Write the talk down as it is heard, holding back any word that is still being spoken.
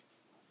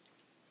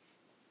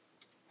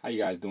How you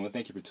guys doing?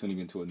 Thank you for tuning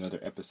into another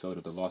episode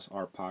of the Lost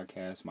Art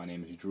Podcast. My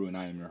name is Drew and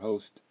I am your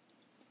host.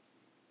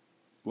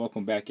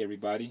 Welcome back,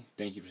 everybody.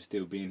 Thank you for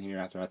still being here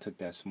after I took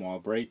that small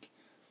break.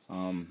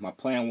 My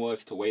plan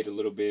was to wait a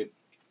little bit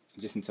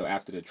just until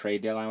after the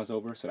trade deadline was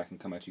over so that I can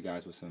come at you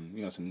guys with some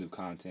new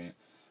content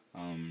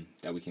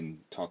that we can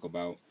talk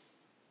about.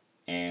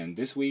 And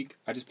this week,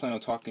 I just plan on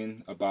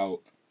talking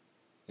about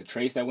the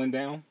trades that went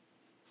down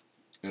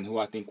and who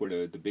I think were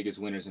the biggest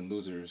winners and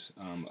losers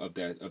of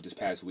this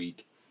past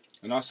week.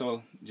 And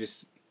also,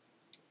 just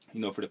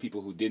for the people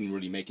who didn't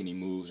really make any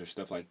moves or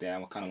stuff like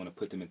that, I kind of want to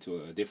put them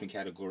into a different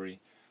category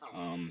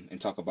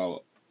and talk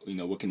about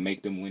what can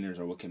make them winners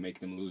or what can make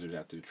them losers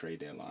after the trade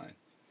deadline.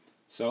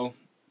 So,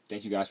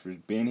 thank you guys for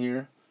being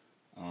here.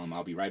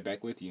 I'll be right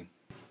back with you.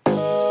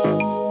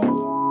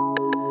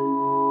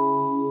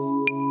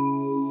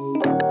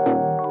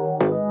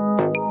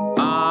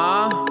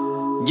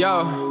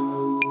 Yo.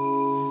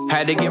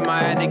 Had to get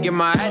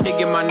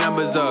my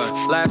numbers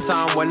up. Last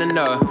time wasn't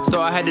enough,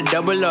 so I had to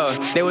double up.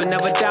 They was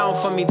never down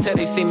for me till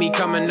they see me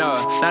coming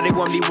up. Now they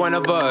want me one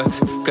of us,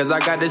 cause I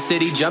got the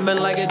city jumping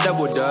like a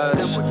double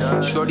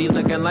dutch. Shorty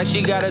looking like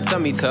she got a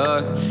tummy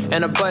tuck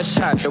and a butt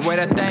shot, the way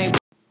that thing.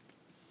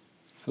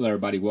 Hello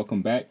everybody,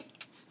 welcome back.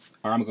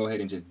 Alright, I'm going to go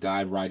ahead and just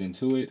dive right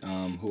into it.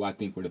 Who I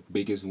think were the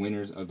biggest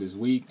winners of this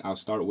week. I'll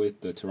start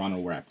with the Toronto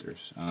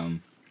Raptors.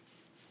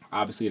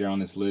 Obviously they're on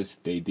this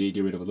list. They did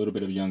get rid of a little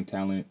bit of young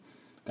talent.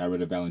 Got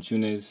rid of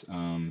Valanciunas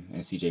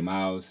and C.J.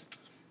 Miles,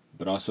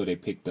 but also they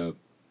picked up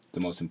the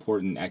most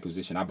important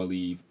acquisition, I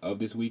believe, of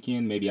this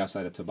weekend, maybe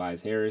outside of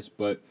Tobias Harris,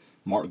 but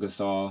Marc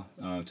Gasol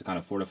to kind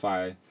of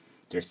fortify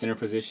their center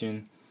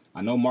position.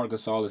 I know Marc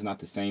Gasol is not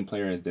the same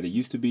player as that he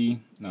used to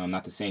be,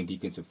 not the same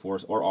defensive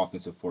force or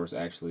offensive force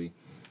actually,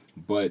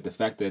 but the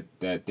fact that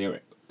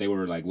they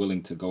were like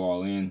willing to go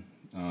all in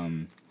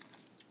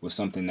was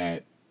something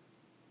that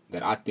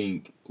I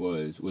think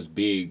was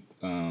big,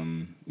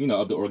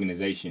 of the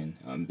organization.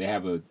 They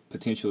have a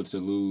potential to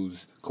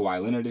lose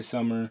Kawhi Leonard this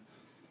summer,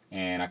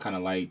 and I kind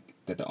of like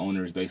that the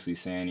owner is basically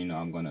saying,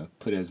 I'm going to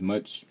put as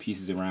much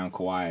pieces around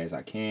Kawhi as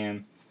I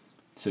can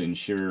to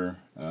ensure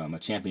a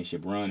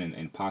championship run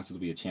and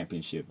possibly a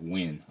championship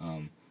win.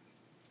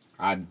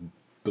 I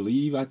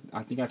believe,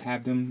 I think I'd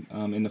have them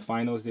in the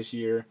finals this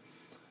year.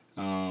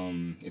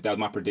 If that was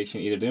my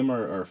prediction, either them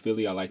or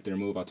Philly, I like their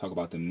move. I'll talk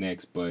about them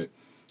next, but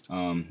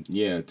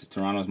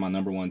Toronto's my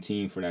number one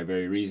team for that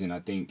very reason. I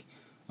think,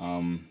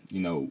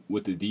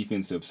 with the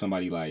defense of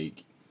somebody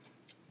like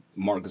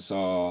Marc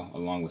Gasol,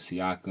 along with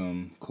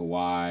Siakam,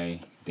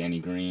 Kawhi, Danny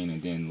Green,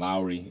 and then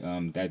Lowry,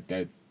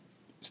 that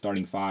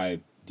starting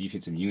five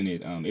defensive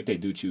unit, if they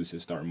do choose to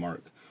start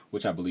Marc,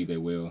 which I believe they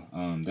will,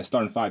 that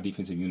starting five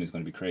defensive unit is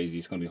going to be crazy.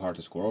 It's going to be hard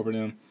to score over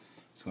them.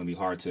 It's going to be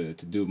hard to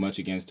do much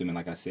against them. And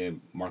like I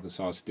said, Marc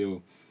Gasol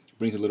still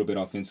brings a little bit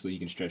offensively. He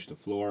can stretch the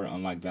floor,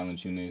 unlike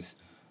Valanciunas.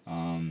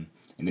 And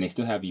then they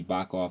still have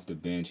Ibaka off the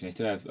bench. And they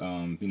still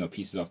have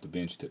pieces off the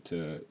bench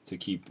to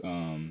keep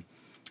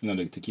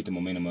to keep the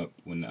momentum up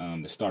when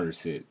the starters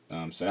sit.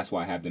 So that's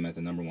why I have them as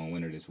the number one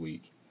winner this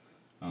week.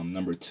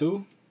 Number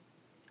two,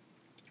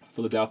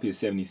 Philadelphia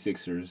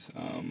 76ers.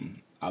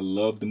 I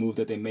love the move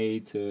that they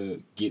made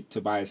to get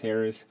Tobias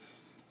Harris.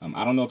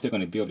 I don't know if they're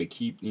going to be able to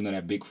keep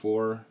that big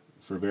four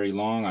for very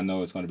long. I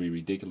know it's going to be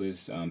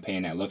ridiculous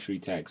paying that luxury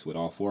tax with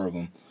all four of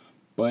them.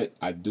 But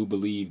I do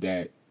believe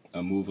that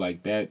a move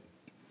like that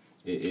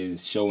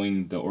is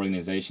showing the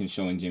organization,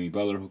 showing Jimmy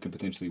Butler, who can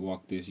potentially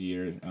walk this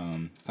year,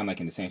 kind of like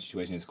in the same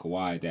situation as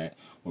Kawhi, that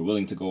we're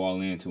willing to go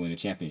all in to win a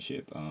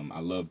championship. I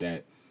love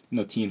that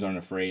teams aren't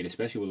afraid,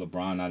 especially with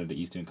LeBron out of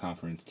the Eastern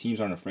Conference. Teams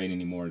aren't afraid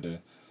anymore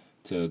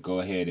to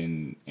go ahead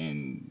and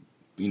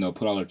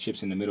put all their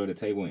chips in the middle of the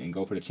table and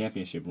go for the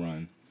championship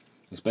run,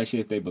 especially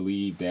if they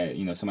believe that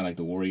somebody like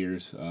the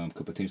Warriors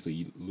could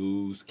potentially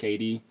lose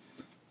KD.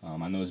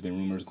 I know there's been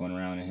rumors going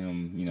around of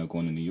him,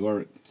 going to New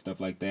York, stuff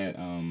like that.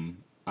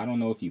 I don't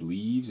know if he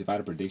leaves. If I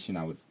had a prediction,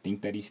 I would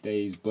think that he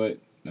stays. But,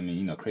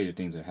 crazier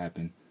things have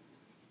happened.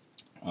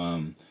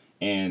 And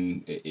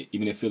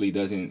even if Philly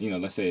doesn't,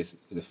 let's say it's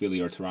the Philly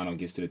or Toronto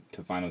gets to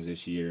finals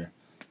this year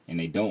and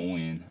they don't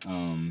win,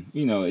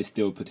 it's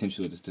still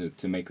potential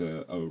to make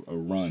a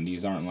run.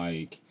 These aren't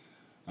like,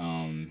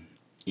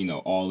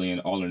 all in,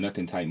 all or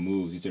nothing type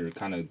moves. These are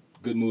kind of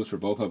good moves for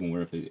both of them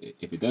where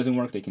if it doesn't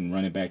work, they can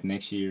run it back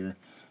next year,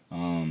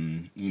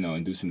 and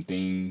do some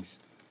things.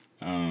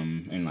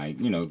 And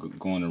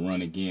go on a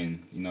run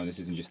again. This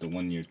isn't just a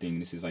 1 year thing.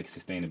 This is like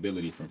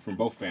sustainability from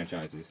both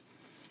franchises.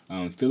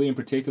 Philly in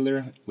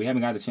particular, we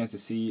haven't got a chance to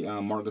see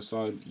Marc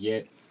Gasol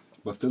yet,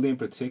 but Philly in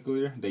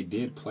particular, they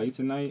did play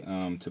tonight.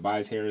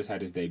 Tobias Harris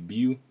had his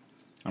debut.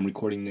 I'm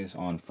recording this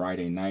on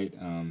Friday night,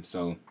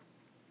 so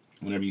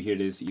whenever you hear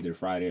this, either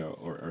Friday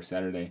or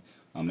Saturday,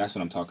 that's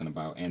what I'm talking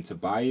about. And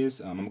Tobias,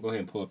 I'm gonna go ahead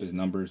and pull up his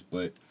numbers,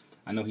 but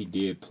I know he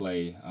did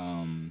play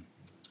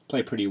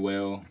pretty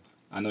well.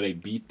 I know they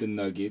beat the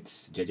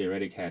Nuggets. J.J.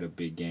 Redick had a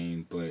big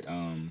game, but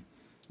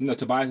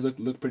Tobias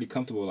looked pretty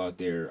comfortable out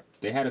there.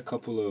 They had a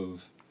couple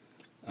of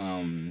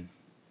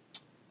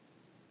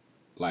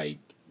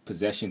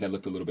possessions that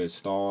looked a little bit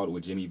stalled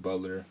with Jimmy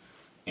Butler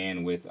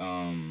and with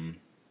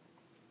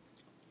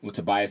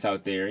Tobias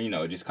out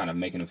there, just kind of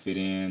making him fit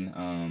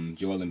in.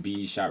 Joel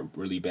Embiid shot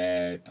really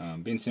bad.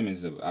 Ben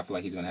Simmons, I feel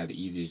like he's gonna have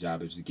the easiest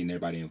job of just getting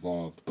everybody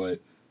involved. But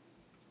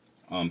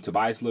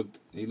Tobias looked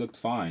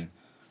fine.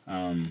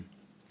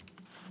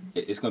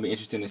 It's gonna be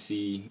interesting to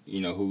see,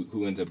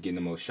 who ends up getting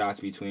the most shots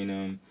between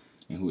them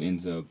and who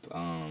ends up,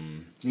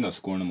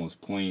 scoring the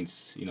most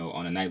points,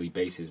 on a nightly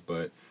basis.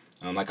 But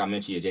like I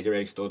mentioned, JJ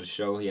Redick stole the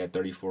show. He had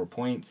 34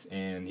 points,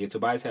 and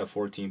Tobias had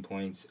 14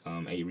 points,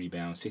 8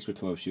 rebounds, 6 for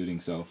 12 shooting.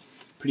 So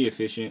pretty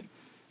efficient.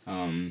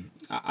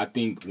 I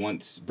think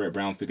once Brett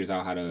Brown figures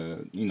out how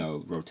to,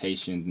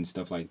 rotations and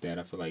stuff like that,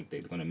 I feel like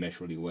they're going to mesh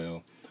really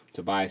well.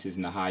 Tobias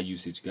isn't a high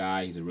usage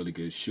guy. He's a really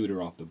good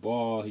shooter off the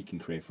ball. He can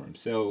create for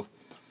himself.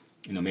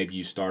 Maybe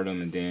you start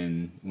him, and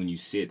then when you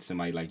sit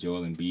somebody like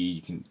Joel Embiid,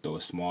 you can throw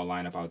a small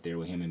lineup out there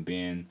with him and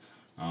Ben,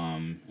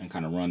 and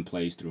kind of run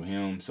plays through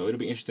him. So it'll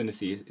be interesting to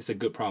see. It's a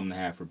good problem to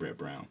have for Brett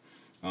Brown.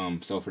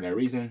 So for that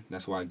reason,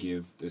 that's why I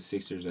give the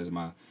Sixers as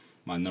my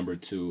number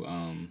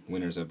 2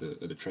 winners of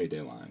the trade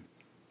deadline.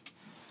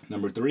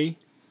 Number 3,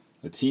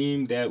 a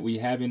team that we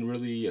haven't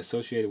really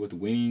associated with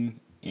winning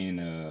in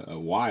a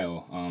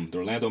while, the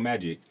Orlando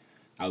Magic.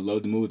 I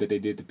love the move that they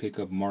did to pick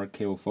up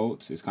Markelle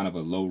Fultz. It's kind of a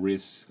low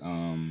risk,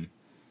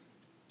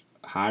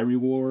 high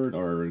reward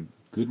or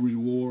good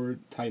reward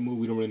type move.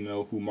 We don't really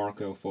know who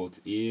Markelle Fultz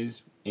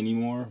is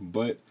anymore,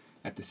 but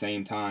at the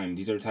same time,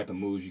 these are the type of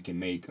moves you can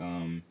make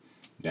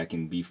that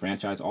can be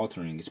franchise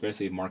altering,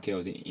 especially if Markelle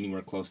is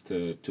anywhere close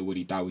to what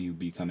he thought he would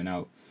be coming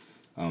out.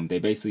 They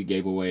basically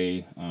gave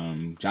away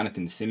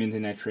Jonathan Simmons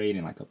in that trade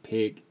and like a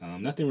pick.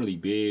 Nothing really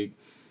big.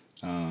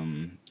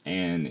 And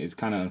it's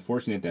kind of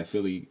unfortunate that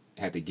Philly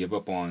had to give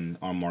up on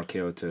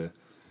Markelle to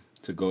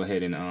go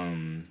ahead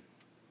and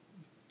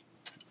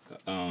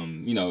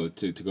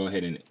to go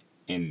ahead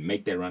and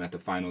make that run at the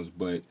finals.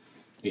 But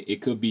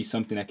it could be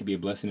something that could be a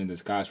blessing in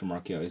disguise for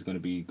Markelle. It's going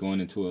to be going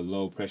into a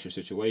low pressure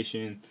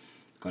situation.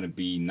 Going to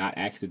be not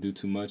asked to do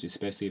too much,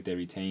 especially if they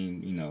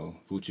retain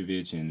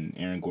Vucevic, and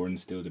Aaron Gordon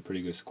still is a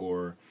pretty good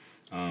scorer.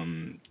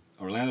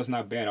 Orlando's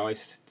not bad. I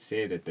always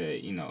said that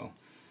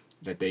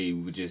that they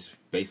were just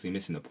basically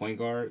missing the point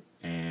guard,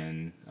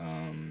 and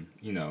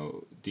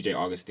DJ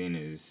Augustin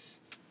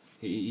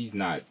he's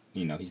not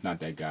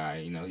that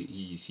guy.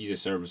 He's a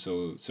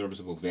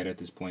serviceable vet at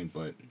this point,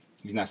 but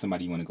he's not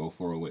somebody you want to go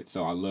forward with.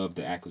 So I love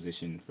the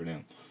acquisition for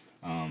them.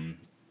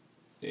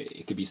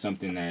 It could be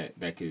something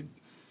that could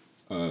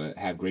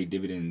have great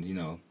dividends,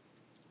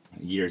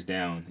 years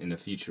down in the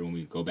future when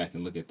we go back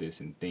and look at this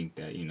and think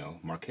that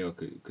Markelle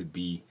could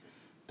be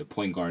the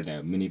point guard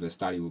that many of us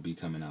thought he would be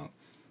coming out.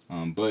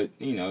 But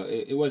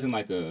it wasn't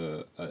like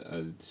a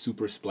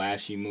super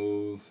splashy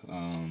move.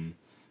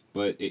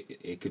 But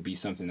it could be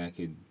something that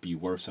could be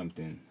worth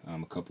something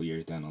a couple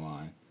years down the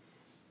line.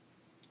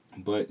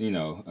 But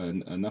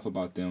enough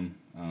about them.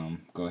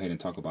 Go ahead and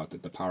talk about the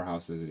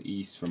powerhouses of the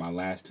East for my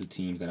last 2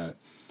 teams that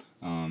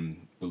I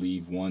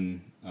believe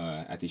won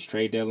at this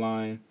trade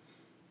deadline.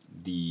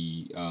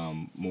 The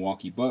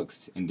Milwaukee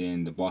Bucks and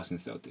then the Boston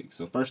Celtics.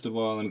 So first of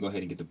all, let me go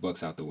ahead and get the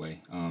Bucks out the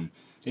way.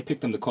 They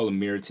picked up Nikola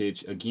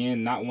Mirotic.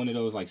 Again, not one of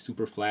those like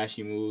super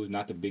flashy moves,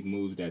 not the big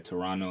moves that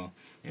Toronto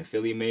and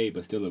Philly made,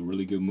 but still a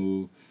really good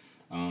move.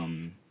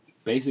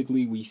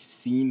 Basically, we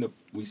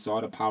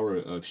saw the power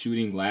of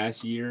shooting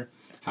last year,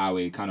 how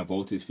it kind of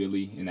vaulted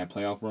Philly in that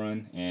playoff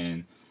run.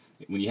 And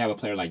when you have a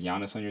player like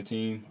Giannis on your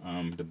team,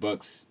 the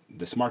Bucks,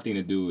 the smart thing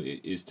to do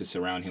is to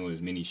surround him with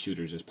as many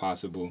shooters as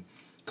possible.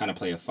 Kind of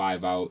play a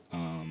 5-out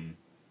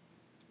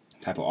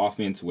type of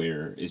offense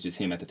where it's just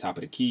him at the top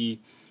of the key,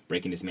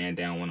 breaking this man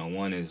down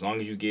one-on-one. And as long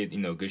as you get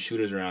good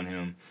shooters around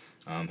him,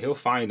 he'll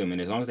find them.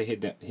 And as long as they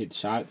hit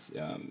shots,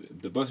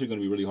 the Bucks are going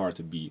to be really hard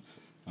to beat.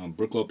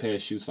 Brook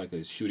Lopez shoots like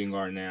a shooting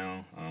guard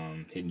now,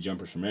 hitting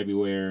jumpers from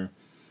everywhere.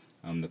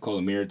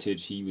 Nikola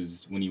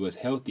Mirotic, when he was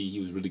healthy, he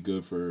was really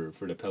good for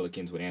the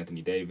Pelicans with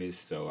Anthony Davis.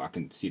 So I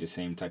can see the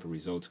same type of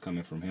results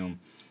coming from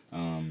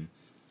him.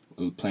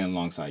 Playing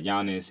alongside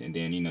Giannis, and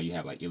then you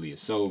have like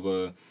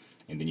Ilyasova,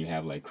 and then you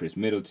have like Chris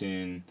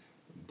Middleton,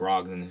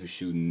 Brogdon, who's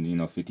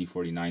shooting 50,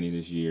 40, 90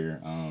 this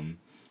year.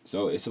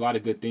 So it's a lot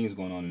of good things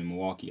going on in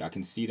Milwaukee. I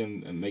can see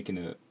them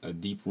making a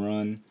deep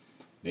run.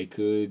 They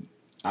could.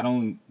 I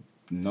don't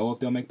know if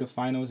they'll make the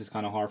finals. It's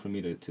kind of hard for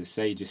me to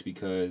say just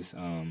because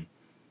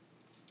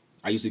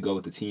I usually go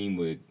with the team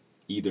with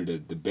either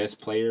the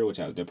best player, which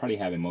they're probably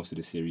having most of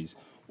the series,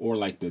 or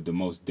like the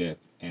most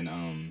depth.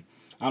 And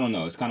I don't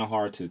know. It's kind of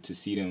hard to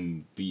see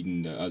them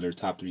beating the other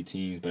top 3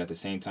 teams, but at the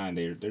same time,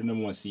 they're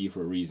number 1 seed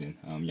for a reason.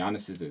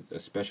 Giannis is a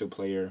special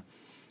player.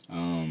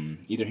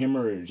 Either him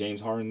or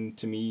James Harden,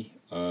 to me,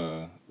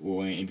 will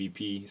win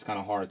MVP. It's kind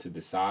of hard to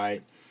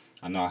decide.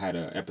 I know I had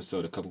an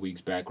episode a couple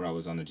weeks back where I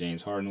was on the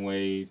James Harden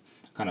wave,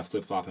 kind of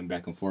flip-flopping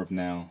back and forth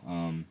now,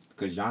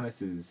 because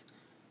Giannis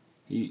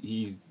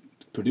he's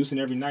producing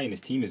every night and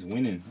his team is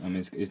winning.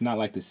 It's not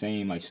like the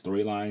same like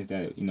storylines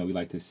that we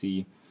like to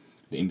see.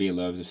 The NBA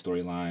loves the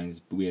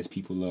storylines. We as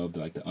people love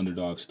the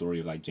underdog story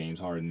of like James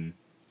Harden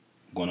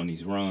going on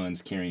these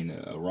runs, carrying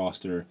a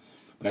roster.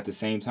 But at the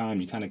same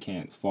time, you kind of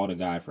can't fault a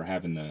guy for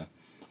having a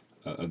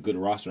good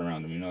roster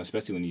around him,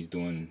 especially when he's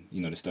doing,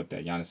 the stuff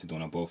that Giannis is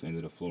doing on both ends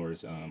of the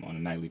floors on a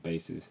nightly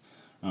basis.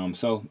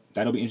 So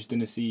that'll be interesting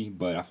to see,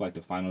 but I feel like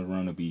the finals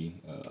run will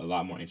be a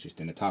lot more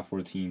interesting. The top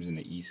four teams in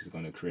the East is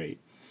going to create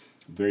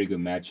very good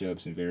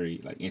matchups and very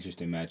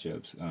interesting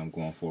matchups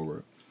going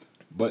forward.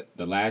 But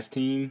the last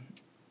team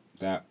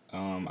that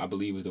I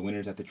believe was the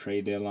winners at the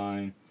trade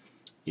deadline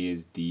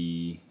is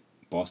the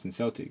Boston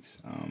Celtics.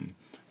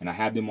 And I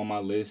have them on my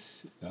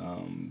list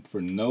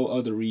for no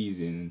other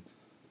reason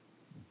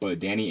but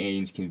Danny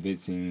Ainge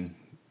convincing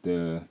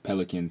the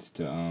Pelicans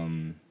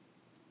to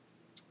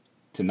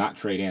not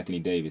trade Anthony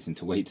Davis and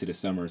to wait to the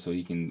summer so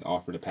he can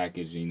offer the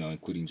package,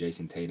 including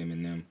Jason Tatum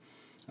and them.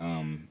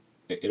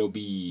 It'll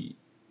be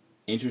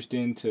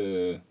interesting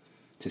to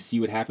see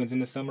what happens in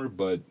the summer,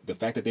 but the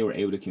fact that they were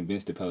able to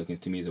convince the Pelicans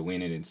to me is a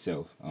win in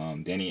itself.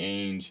 Danny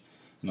Ainge,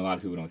 and a lot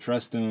of people don't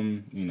trust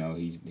him.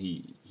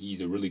 He's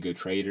a really good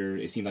trader.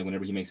 It seems like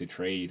whenever he makes a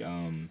trade,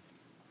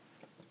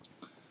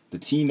 the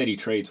team that he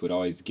trades with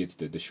always gets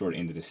the short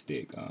end of the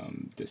stick.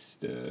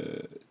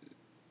 The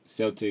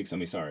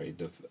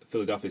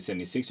Philadelphia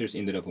 76ers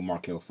ended up with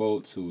Markelle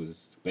Fultz, who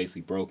was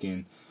basically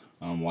broken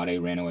while they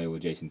ran away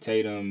with Jason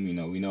Tatum.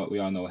 We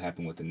all know what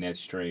happened with the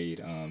Nets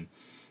trade.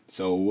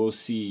 So we'll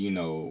see,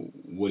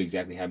 what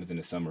exactly happens in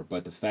the summer.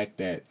 But the fact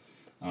that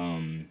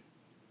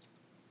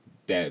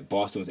that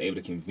Boston was able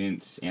to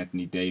convince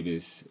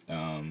convince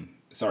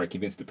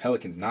the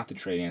Pelicans not to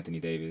trade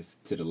Anthony Davis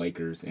to the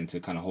Lakers and to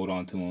kind of hold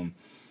on to him,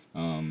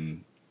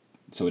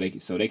 so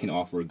they can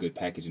offer a good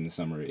package in the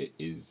summer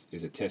is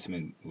a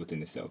testament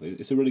within itself.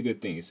 It's a really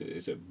good thing.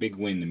 It's a big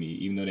win to me.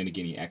 Even though they didn't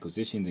get any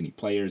acquisitions, any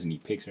players, any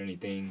picks or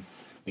anything,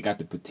 they got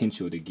the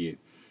potential to get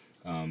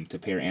to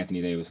pair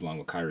Anthony Davis along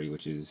with Kyrie,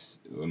 which is,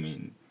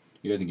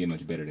 he doesn't get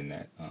much better than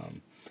that.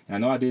 And I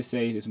know I did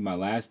say this is my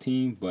last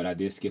team, but I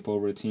did skip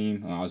over a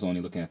team. I was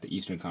only looking at the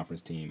Eastern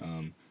Conference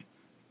team.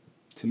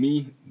 To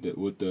me,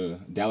 what the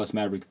Dallas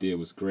Mavericks did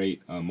was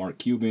great. Mark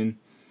Cuban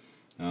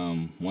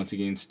once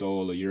again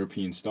stole a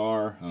European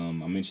star. I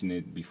mentioned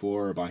it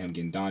before about him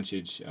getting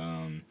Doncic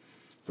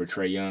for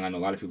Trae Young. I know a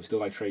lot of people still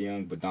like Trae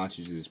Young, but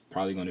Doncic is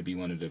probably going to be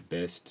one of the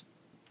best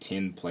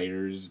 10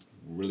 players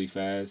really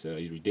fast.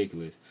 He's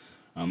ridiculous.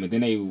 And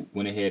then they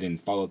went ahead and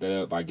followed that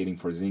up by getting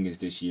Porzingis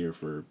this year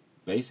for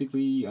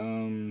basically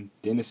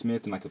Dennis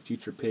Smith and a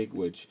future pick,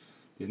 which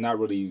is not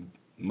really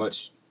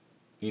much,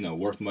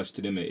 worth much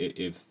to them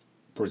if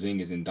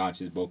Porzingis and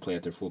Doncic both play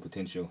at their full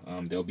potential.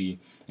 They'll be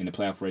in the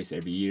playoff race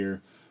every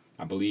year.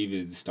 I believe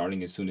it's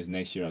starting as soon as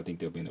next year. I think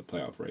they'll be in the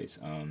playoff race.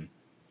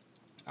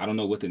 I don't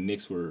know what the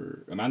Knicks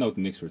were. I know what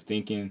the Knicks were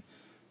thinking,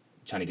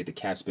 trying to get the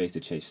cap space to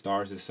chase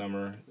stars this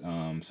summer.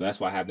 So that's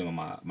why I have them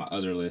on my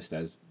other list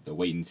as the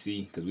wait and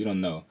see, because we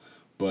don't know.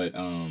 But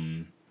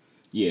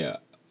yeah,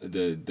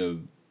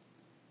 the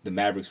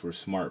Mavericks were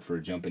smart for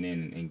jumping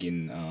in and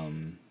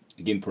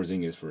getting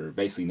Porzingis for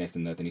basically next to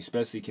nothing,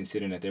 especially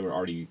considering that they were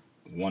already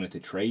wanted to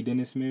trade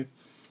Dennis Smith.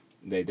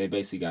 They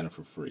basically got him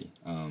for free.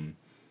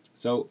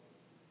 So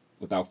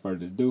without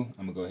further ado,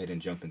 I'm going to go ahead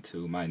and jump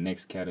into my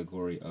next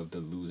category of the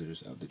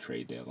losers of the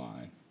trade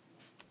deadline.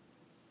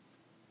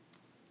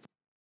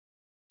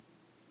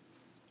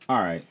 All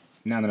right,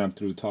 now that I'm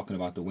through talking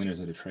about the winners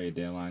of the trade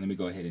deadline, let me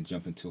go ahead and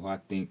jump into who I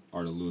think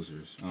are the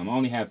losers. I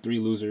only have 3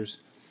 losers.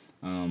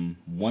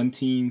 One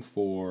team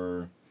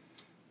for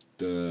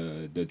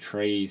the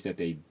trades that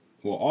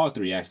all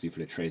 3 actually for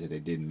the trades that they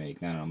didn't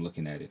make. Now that I'm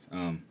looking at it,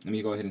 let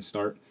me go ahead and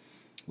start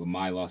with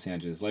my Los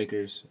Angeles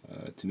Lakers.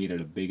 To me, they're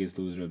the biggest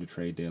loser of the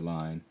trade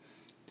deadline,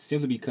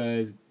 simply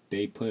because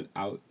they put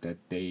out that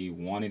they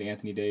wanted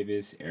Anthony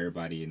Davis.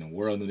 Everybody in the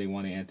world knew they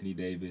wanted Anthony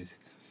Davis.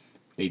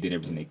 They did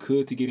everything they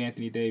could to get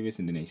Anthony Davis,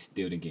 and then they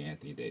still didn't get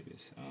Anthony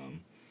Davis.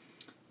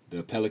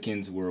 The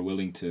Pelicans were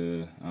willing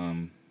to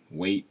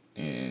wait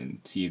and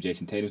see if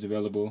Jason Tatum's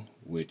available,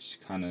 which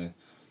kind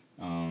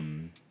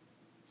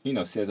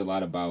of says a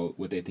lot about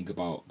what they think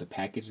about the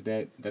package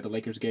that the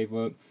Lakers gave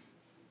up.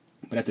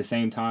 But at the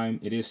same time,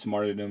 it is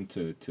smart of them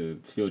to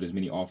field as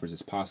many offers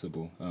as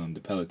possible.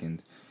 The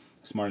Pelicans,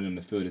 smart of them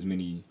to field as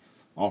many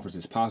offers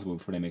as possible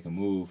before they make a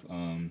move.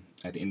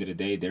 At the end of the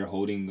day, they're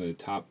holding a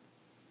top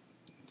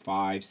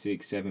 5,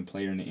 6, 7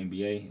 player in the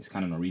NBA. It's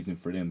kind of no reason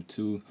for them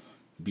to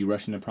be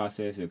rushing the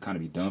process. It'll kind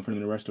of be done for them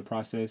to rush the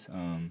process.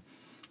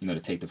 To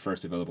take the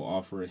first available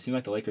offer. It seemed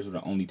like the Lakers were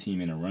the only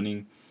team in the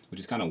running, which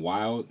is kind of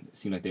wild. It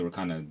seemed like they were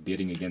kind of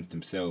bidding against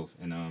themselves.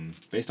 And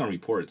based on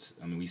reports,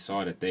 we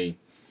saw that they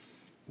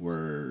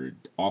were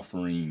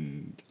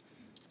offering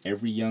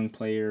every young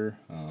player,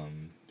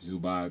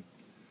 Zubac,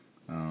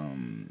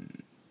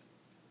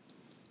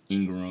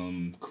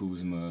 Ingram,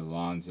 Kuzma,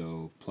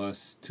 Lonzo,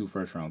 plus 2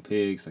 first-round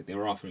picks. They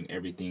were offering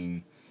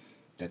everything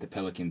that the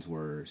Pelicans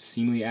were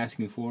seemingly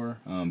asking for.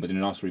 But then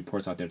it also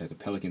reports out there that the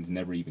Pelicans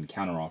never even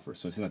counteroffer.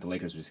 So it seems like the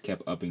Lakers just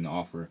kept upping the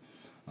offer.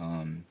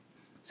 Sounds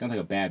like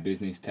a bad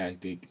business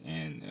tactic,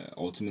 and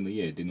ultimately,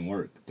 it didn't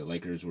work. The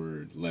Lakers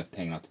were left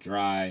hanging out to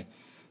dry.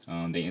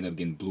 They ended up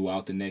getting blew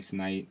out the next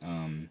night.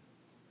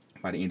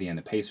 by the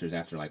Indiana Pacers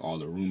after like all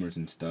the rumors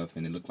and stuff,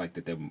 and it looked like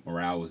that their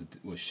morale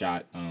was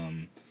shot.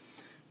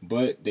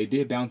 But they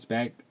did bounce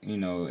back,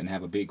 and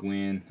have a big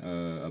win,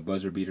 a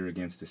buzzer beater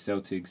against the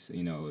Celtics,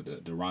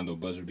 the Rondo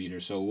buzzer beater.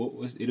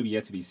 So it'll be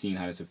yet to be seen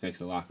how this affects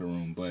the locker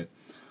room. But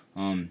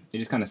it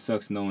just kind of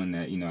sucks knowing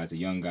that, as a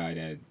young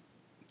guy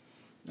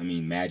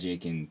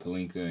Magic and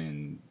Pelinka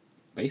and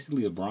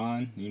basically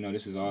LeBron,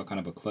 this is all kind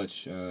of a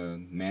clutch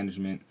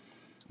management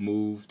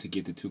move to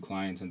get the two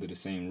clients under the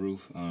same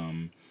roof.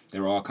 They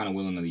were all kind of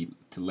willing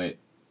to let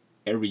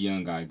every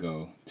young guy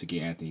go to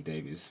get Anthony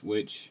Davis,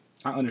 which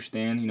I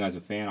understand. As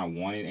a fan, I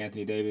wanted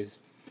Anthony Davis.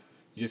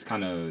 It just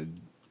kind of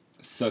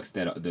sucks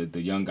that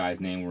the young guy's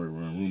name were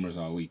in rumors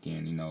all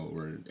weekend,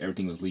 where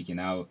everything was leaking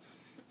out.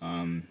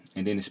 And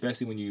then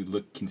especially when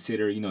you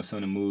consider, some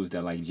of the moves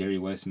that like Jerry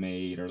West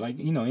made or like,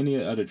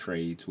 any other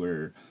trades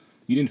where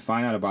you didn't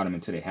find out about them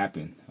until they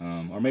happened.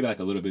 Or maybe like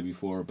a little bit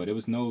before, but it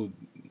was no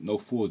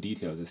full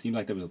details. It seemed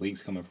like there was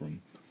leaks coming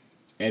from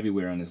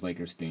everywhere on this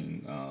Lakers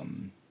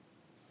thing.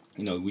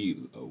 We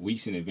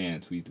weeks in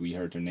advance we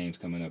heard their names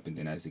coming up, and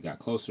then as it got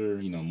closer,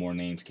 more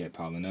names kept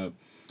piling up.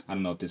 I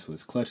don't know if this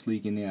was Clutch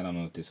leaking it. I don't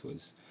know if this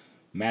was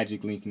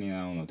Magic leaking it.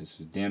 I don't know if this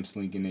was Demps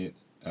leaking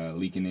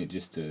it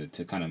just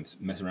to kind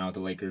of mess around with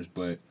the Lakers,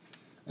 but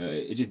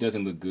it just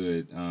doesn't look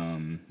good,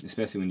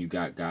 especially when you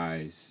got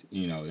guys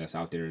that's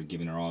out there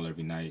giving their all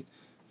every night,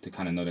 to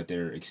kind of know that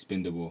they're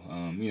expendable.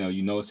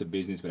 It's a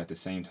business, but at the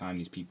same time,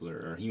 these people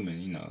are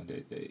human.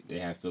 They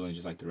have feelings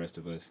just like the rest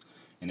of us,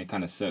 and it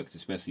kind of sucks,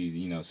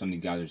 especially some of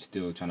these guys are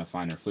still trying to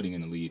find their footing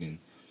in the league, and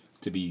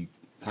to be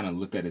kind of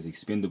looked at as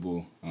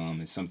expendable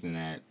is something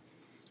that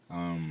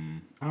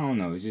I don't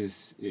know. It's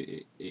just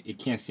it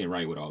can't sit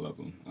right with all of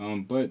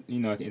them. But at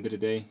the end of the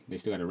day, they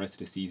still got the rest of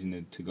the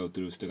season to go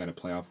through. Still got a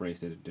playoff race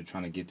that they're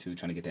trying to get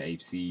the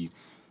eighth seed.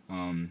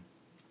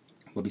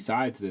 But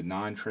besides the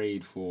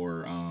non-trade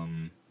for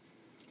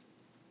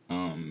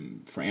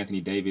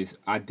Anthony Davis,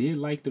 I did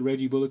like the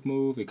Reggie Bullock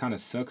move. It kind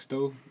of sucks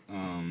though.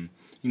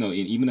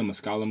 Even the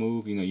Muscala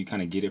move, you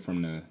kind of get it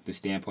from the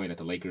standpoint that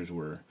the Lakers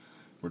were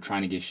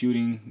trying to get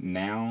shooting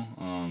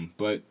now.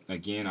 But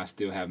again, I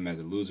still have them as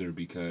a loser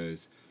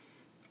because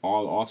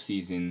all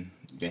offseason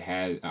they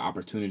had an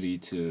opportunity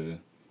to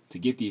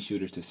get these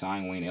shooters, to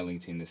sign Wayne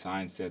Ellington, to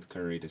sign Seth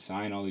Curry, to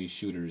sign all these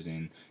shooters,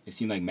 and it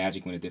seemed like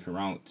Magic went a different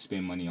route,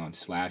 spend money on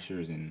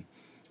slashers and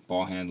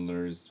ball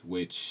handlers,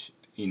 which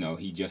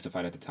he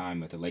justified at the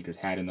time that the Lakers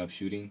had enough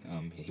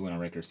shooting. He went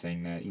on record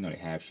saying that they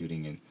have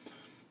shooting and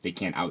they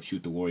can't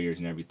outshoot the Warriors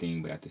and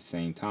everything, but at the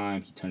same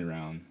time, he turned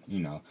around,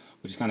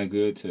 which is kind of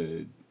good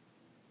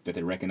that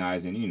they're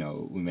recognizing,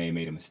 we may have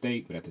made a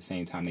mistake, but at the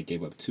same time, they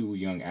gave up two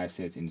young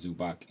assets in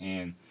Zubac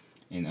and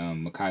in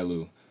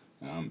Mikhailuk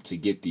to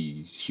get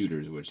these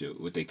shooters, which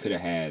what they could have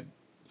had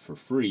for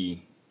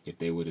free if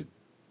they would have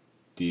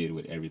did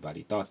what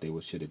everybody thought they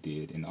should have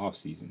did in the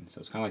offseason. So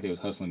it's kind of like they was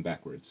hustling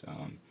backwards.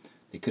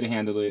 They could have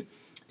handled it.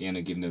 They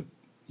ended up giving the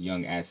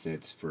young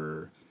assets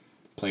for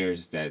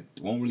players that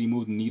won't really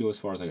move the needle as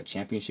far as like a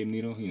championship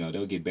needle.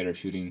 They'll get better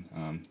shooting.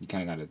 You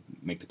kind of got to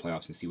make the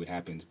playoffs and see what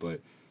happens. But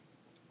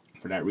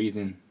for that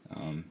reason,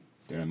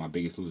 they're my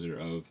biggest loser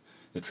of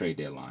the trade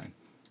deadline.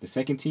 The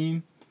second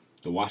team,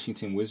 the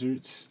Washington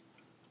Wizards.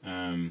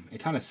 It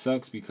kind of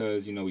sucks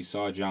because, we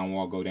saw John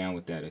Wall go down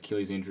with that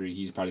Achilles injury.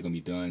 He's probably going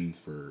to be done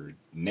for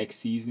next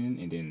season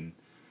and then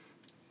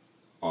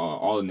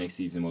all of next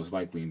season most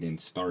likely, and then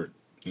start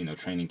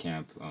training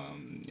camp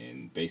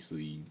in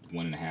basically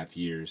 1.5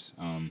 years.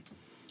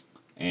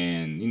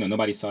 And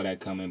nobody saw that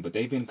coming, but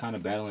they've been kind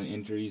of battling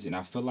injuries, and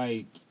I feel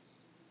like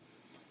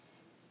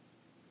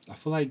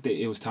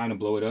it was time to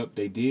blow it up.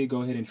 They did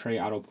go ahead and trade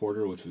Otto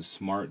Porter, which was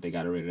smart. They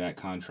got rid of that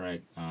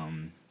contract.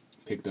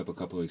 Picked up a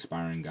couple of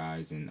expiring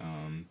guys in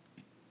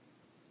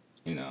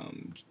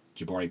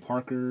Jabari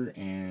Parker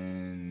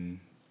and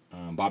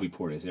Bobby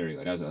Portis. There you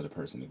go. That was the other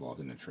person involved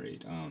in the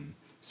trade.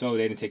 So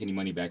they didn't take any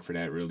money back for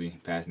that really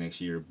past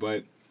next year,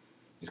 but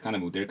they're kind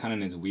of in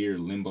this weird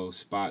limbo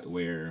spot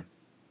where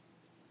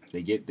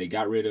they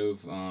got rid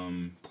of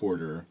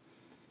Porter.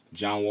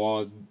 John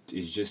Wall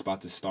is just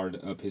about to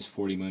start up his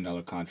 $40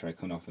 million contract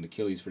coming off an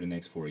Achilles for the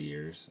next 4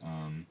 years.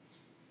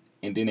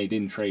 And then they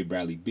didn't trade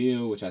Bradley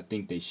Beal, which I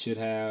think they should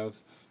have,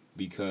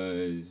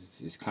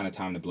 because it's kind of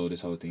time to blow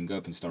this whole thing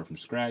up and start from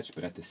scratch.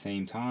 But at the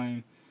same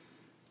time,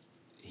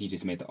 he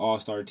just made the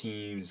All-Star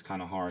team. It's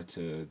kind of hard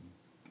to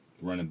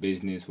run a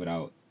business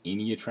without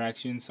any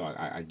attraction. So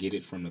I get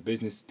it from a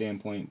business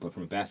standpoint, but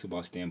from a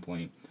basketball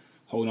standpoint,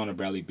 holding on to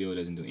Bradley Beal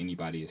doesn't do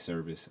anybody a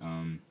service.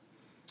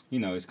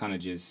 It's kind of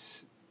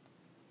just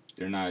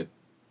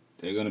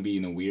they're going to be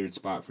in a weird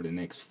spot for the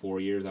next 4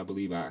 years, I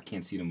believe. I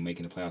can't see them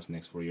making the playoffs the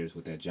next 4 years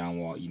with that John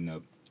Wall eating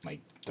up like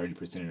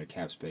 30% of their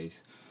cap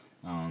space.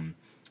 And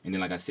then,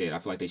 like I said, I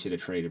feel like they should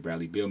have traded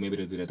Bradley Beal. Maybe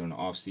they'll do that during the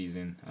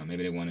offseason.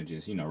 Maybe they want to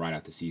just, right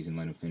out the season,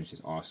 let him finish his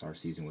All-Star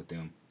season with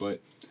them.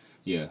 But,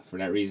 yeah, for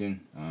that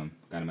reason,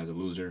 got him as a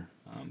loser,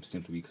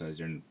 simply because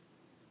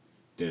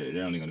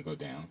they're only going to go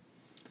down.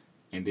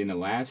 And then the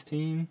last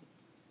team,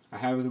 I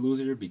have as a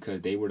loser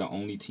because they were the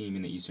only team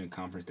in the Eastern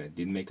Conference that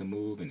didn't make a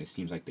move, and it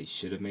seems like they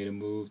should have made a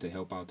move to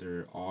help out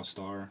their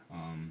All-Star,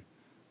 and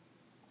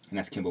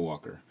that's Kemba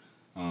Walker.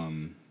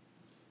 And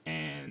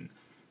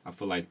I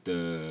feel like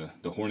the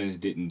Hornets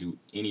didn't do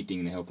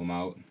anything to help him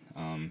out.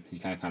 He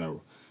kind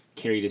of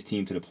carried his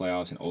team to the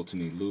playoffs and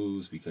ultimately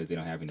lose because they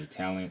don't have any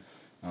talent.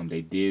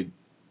 They did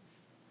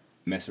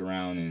mess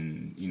around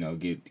and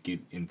get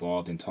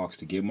involved in talks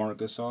to get Marc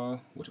Gasol,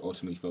 which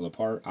ultimately fell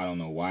apart. I don't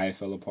know why it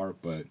fell apart,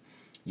 but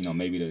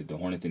maybe the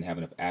Hornets didn't have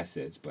enough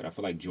assets. But I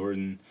feel like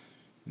Jordan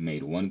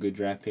made one good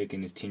draft pick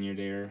in his tenure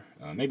there,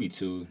 maybe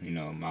two.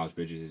 Miles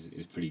Bridges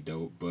is pretty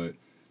dope, but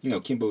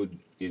Kemba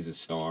is a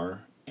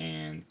star,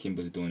 and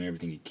Kemba's doing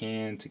everything he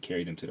can to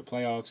carry them to the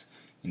playoffs,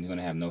 and he's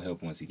gonna have no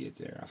help once he gets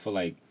there. I feel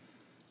like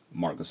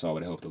Marc Gasol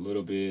would have helped a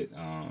little bit,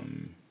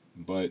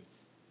 but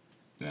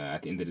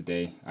at the end of the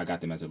day, I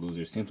got them as a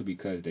loser simply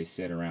because they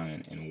sat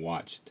around and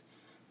watched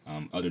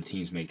other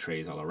teams make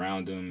trades all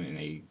around them, and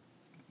they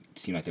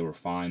seemed like they were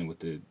fine with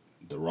the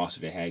roster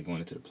they had going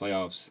into the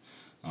playoffs.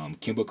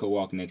 Kemba could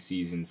walk next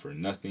season for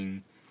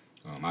nothing.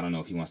 I don't know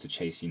if he wants to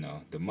chase,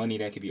 the money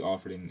that could be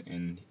offered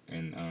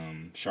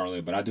in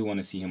Charlotte, but I do want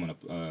to see him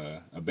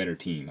on a better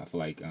team. I feel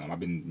like I've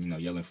been,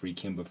 yelling free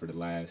Kemba for the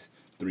last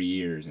 3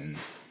 years, and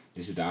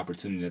this is the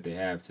opportunity that they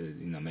have to,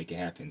 make it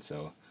happen.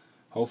 So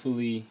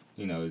hopefully,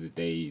 that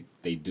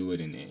they do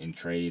it and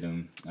trade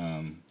him.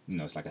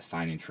 It's like a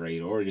sign and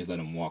trade, or just let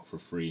him walk for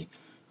free.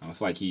 I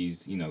feel like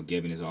he's,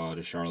 giving his all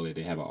to Charlotte.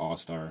 They have an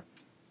all-star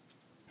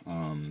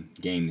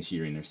game this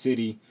year in their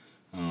city.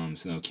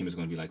 So Kemba's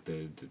going to be like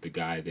the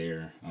guy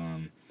there.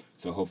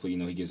 So hopefully,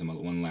 he gives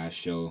them one last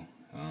show.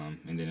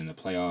 And then in the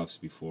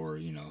playoffs before,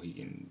 he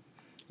can,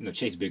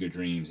 chase bigger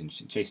dreams and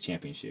chase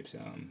championships.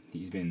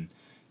 He's been,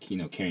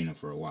 carrying them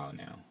for a while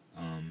now.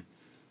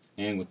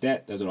 And with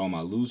that, those are all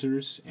my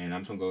losers. And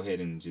I'm just going to go ahead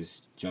and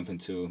just jump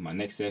into my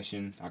next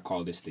section. I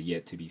call this the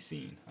yet to be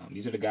seen.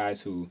 These are the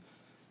guys who,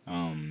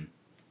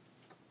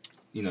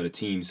 the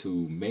teams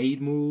who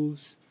made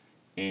moves,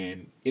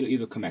 and it'll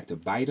either come back to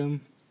bite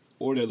them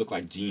or they'll look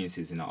like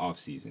geniuses in the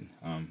offseason.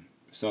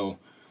 So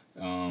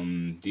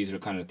these are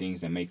kind of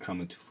things that may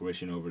come into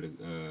fruition over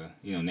the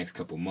next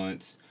couple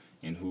months,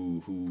 and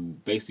who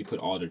basically put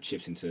all their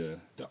chips into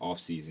the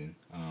offseason.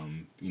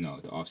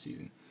 The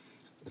offseason.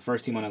 The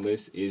first team on the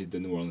list is the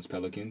New Orleans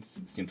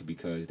Pelicans, simply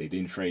because they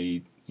didn't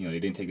trade. They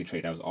didn't take the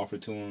trade that was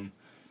offered to them.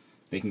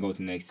 They can go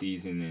to next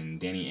season, and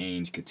Danny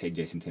Ainge could take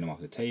Jason Tatum off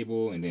the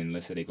table, and then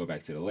let's say they go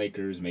back to the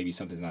Lakers. Maybe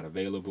something's not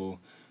available.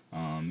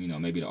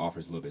 Maybe the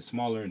offer's a little bit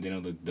smaller, and then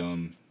it'll look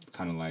dumb,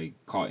 kind of like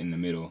caught in the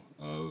middle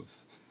of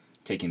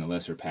taking a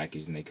lesser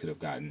package than they could have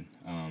gotten.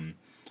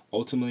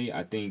 Ultimately,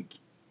 I think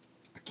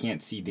I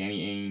can't see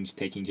Danny Ainge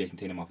taking Jason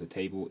Tatum off the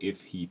table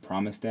if he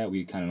promised that.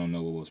 We kind of don't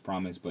know what was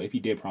promised, but if he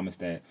did promise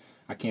that,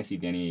 I can't see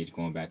Danny Ainge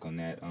going back on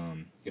that.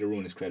 It'll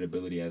ruin his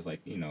credibility as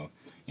in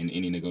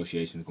any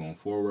negotiations going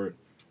forward.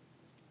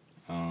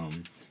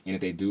 And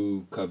if they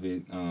do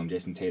covet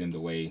Jason Tatum the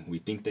way we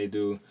think they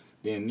do,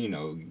 then,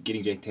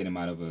 getting Jason Tatum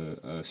out of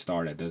a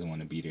star that doesn't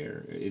want to be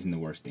there isn't the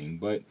worst thing.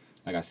 But,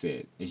 like I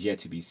said, it's yet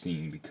to be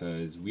seen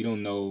because we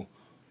don't know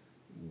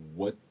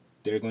what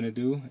they're going to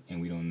do,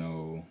 and we don't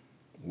know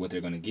what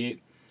they're going to get.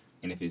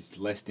 And if it's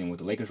less than what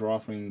the Lakers are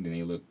offering, then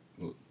they look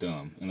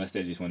dumb, unless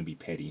they just want to be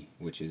petty,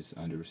 which is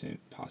 100%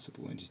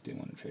 possible and just didn't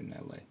want to trade in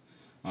LA.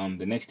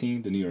 The next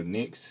team, the New York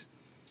Knicks,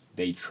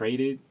 they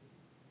traded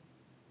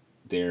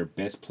their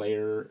best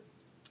player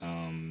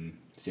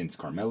since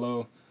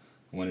Carmelo,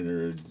 one of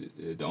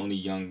the only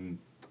young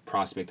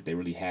prospect that they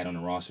really had on the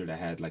roster that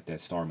had like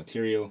that star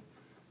material.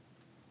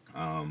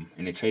 And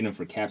they traded him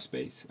for cap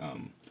space.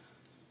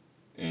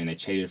 And they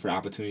traded for the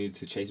opportunity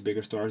to chase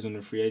bigger stars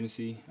under free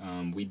agency.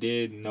 We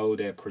did know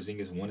that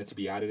Porzingis wanted to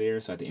be out of there,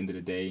 so at the end of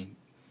the day,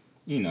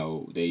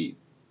 they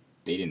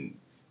didn't.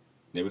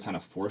 They were kind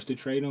of forced to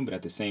trade him, but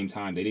at the same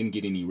time, they didn't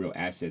get any real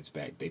assets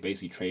back. They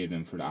basically traded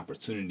him for the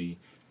opportunity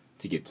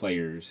to get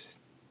players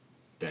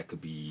that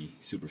could be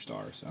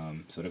superstars.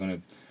 So they're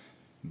going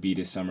to be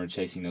this summer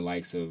chasing the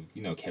likes of,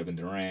 Kevin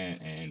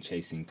Durant and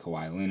chasing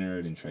Kawhi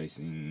Leonard and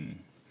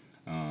chasing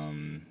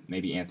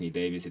maybe Anthony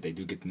Davis. If they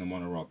do get the number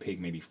one overall pick,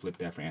 maybe flip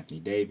that for Anthony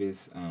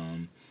Davis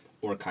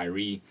or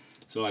Kyrie.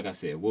 So like I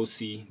said, we'll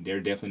see. They're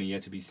definitely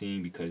yet to be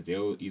seen because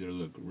they'll either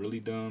look really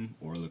dumb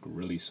or look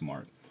really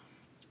smart.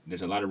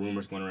 There's a lot of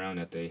rumors going around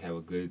that they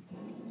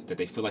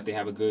feel like they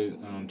have a good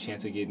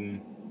chance of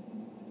getting,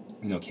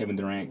 Kevin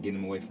Durant, getting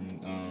him away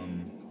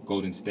from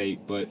Golden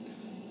State, but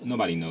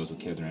nobody knows what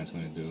Kevin Durant's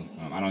going to do.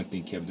 I don't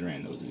think Kevin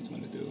Durant knows what he's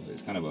going to do.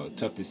 It's kind of a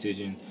tough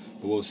decision,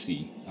 but we'll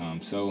see.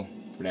 So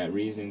for that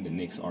reason, the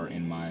Knicks are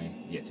in my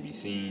yet to be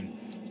seen.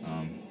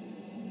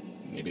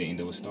 Maybe they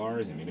end up with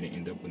stars, and maybe they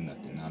end up with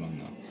nothing. I don't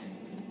know.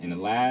 And the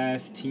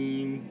last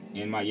team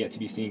in my yet to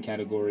be seen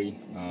category,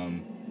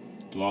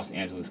 the Los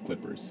Angeles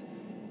Clippers.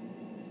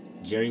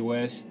 Jerry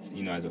West,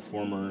 as a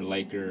former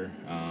Laker,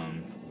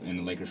 in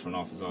the Lakers front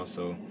office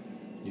also,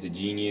 he's a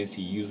genius.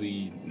 He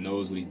usually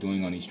knows what he's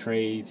doing on these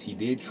trades. He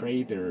did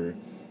trade their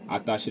I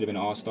thought should have been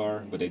an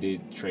all-star, but they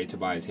did trade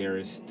Tobias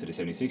Harris to the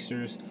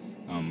 76ers.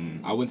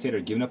 I wouldn't say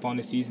they're giving up on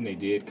the season. They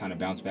did kind of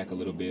bounce back a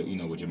little bit,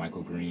 with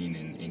JaMychal Green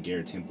and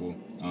Garrett Temple.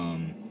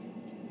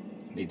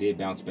 They did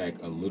bounce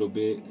back a little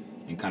bit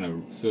and kind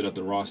of filled up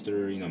the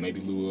roster.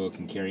 Maybe Lou Will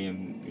can carry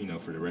him,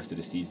 for the rest of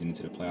the season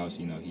into the playoffs.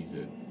 He's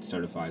a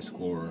certified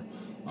scorer.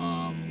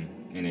 And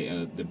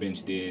the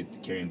bench did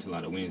carry him to a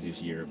lot of wins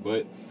this year.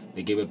 But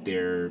they gave up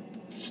their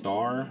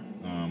star,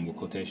 with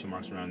quotation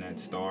marks around that,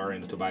 star,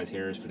 and Tobias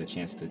Harris for the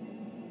chance to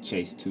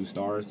chase 2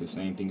 stars, the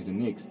same thing as the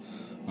Knicks.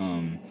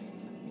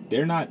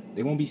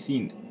 They won't be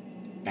seen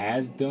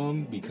as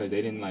dumb because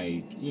they didn't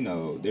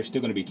they're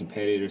still going to be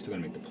competitive. They're still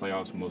going to make the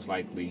playoffs most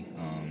likely,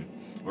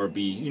 or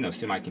be,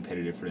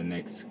 semi-competitive for the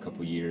next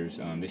couple years.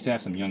 They still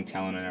have some young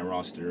talent on that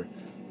roster,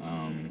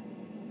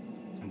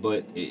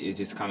 but it's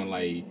just kind of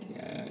like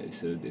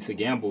it's a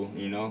gamble,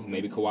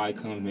 Maybe Kawhi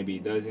comes, maybe he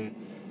doesn't.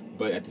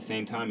 But at the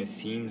same time, it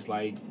seems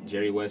like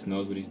Jerry West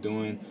knows what he's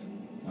doing.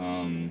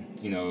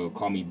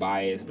 Call me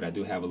biased, but I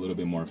do have a little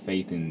bit more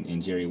faith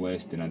in Jerry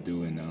West than I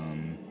do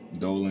in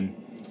Dolan.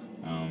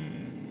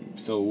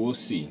 So we'll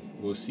see.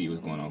 We'll see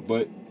what's going on.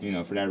 But,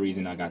 for that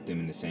reason, I got them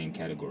in the same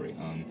category.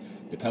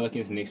 The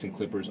Pelicans, Knicks, and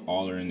Clippers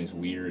all are in this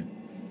weird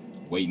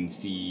wait and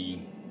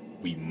see.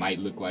 We might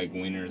look like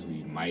winners.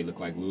 We might look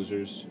like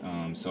losers.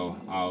 So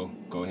I'll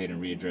go ahead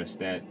and readdress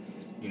that,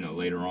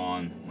 later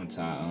on once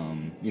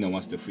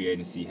once the free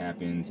agency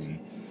happens and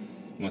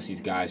once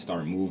these guys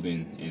start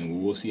moving,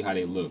 and we'll see how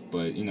they look.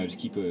 But, just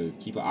keep an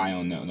eye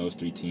on those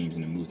 3 teams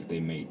and the moves that they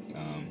make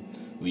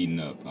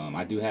leading up.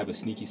 I do have a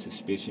sneaky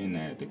suspicion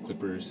that the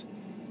Clippers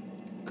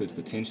could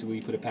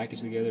potentially put a package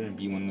together and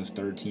be one of those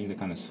third teams that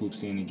kind of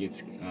swoops in and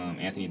gets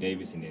Anthony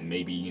Davis and then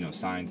maybe,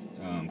 signs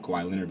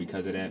Kawhi Leonard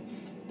because of that.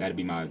 That'd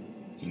be my,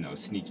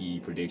 sneaky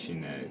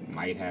prediction that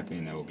might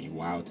happen. That would be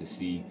wild to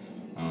see.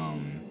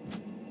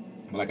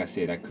 But like I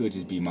said, that could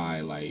just be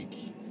my,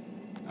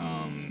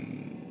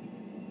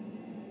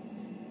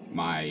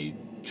 my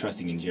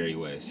trusting in Jerry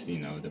West,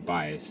 the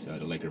bias,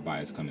 the Laker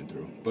bias coming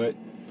through. But,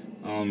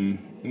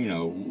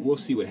 we'll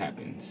see what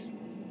happens.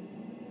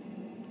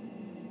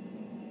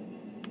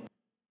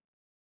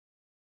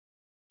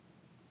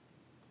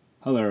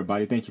 Hello,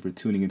 everybody. Thank you for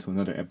tuning into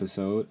another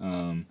episode.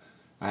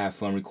 I have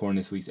fun recording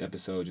this week's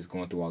episode, just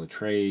going through all the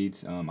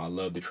trades. I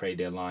love the trade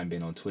deadline,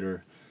 being on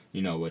Twitter,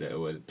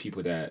 with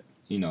people that,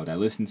 that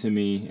listen to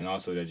me and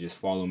also that just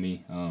follow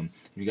me. If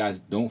you guys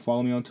don't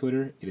follow me on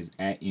Twitter, it is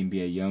at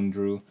NBA Young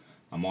Drew.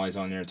 I'm always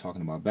on there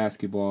talking about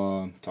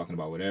basketball, talking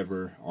about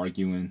whatever,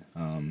 arguing.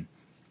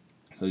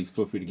 So you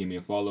feel free to give me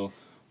a follow.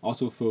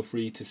 Also, feel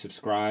free to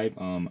subscribe.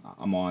 I'm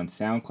on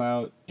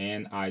SoundCloud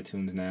and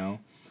iTunes now,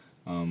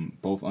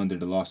 both under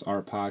the Lost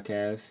Art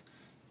Podcast.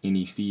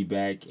 Any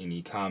feedback,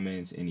 any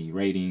comments, any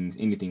ratings,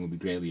 anything would be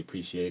greatly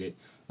appreciated.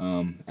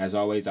 As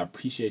always, I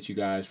appreciate you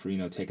guys for,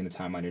 taking the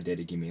time out of your day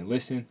to give me a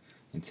listen.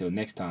 Until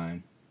next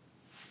time.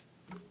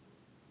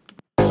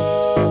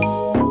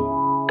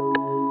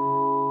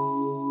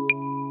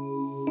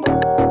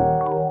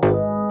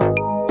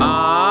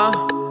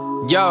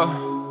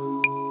 Yo.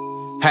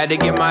 Had to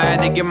get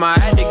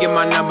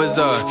my numbers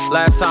up.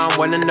 Last time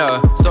wasn't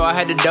enough, so I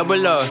had to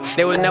double up.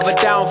 They was never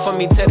down for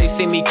me till they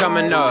see me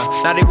coming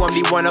up. Now they wanna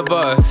be one of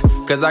us,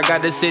 cause I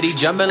got the city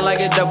jumping like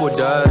a double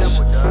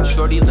dutch.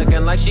 Shorty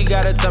looking like she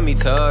got a tummy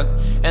tuck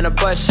and a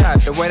butt shot,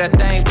 the way that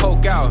thing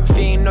poke out. If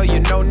you ain't know, you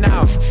know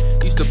now.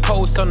 Used to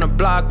post on the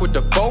block with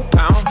the 4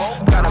 pound.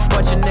 Got a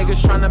bunch of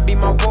niggas tryna be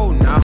my woe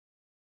now.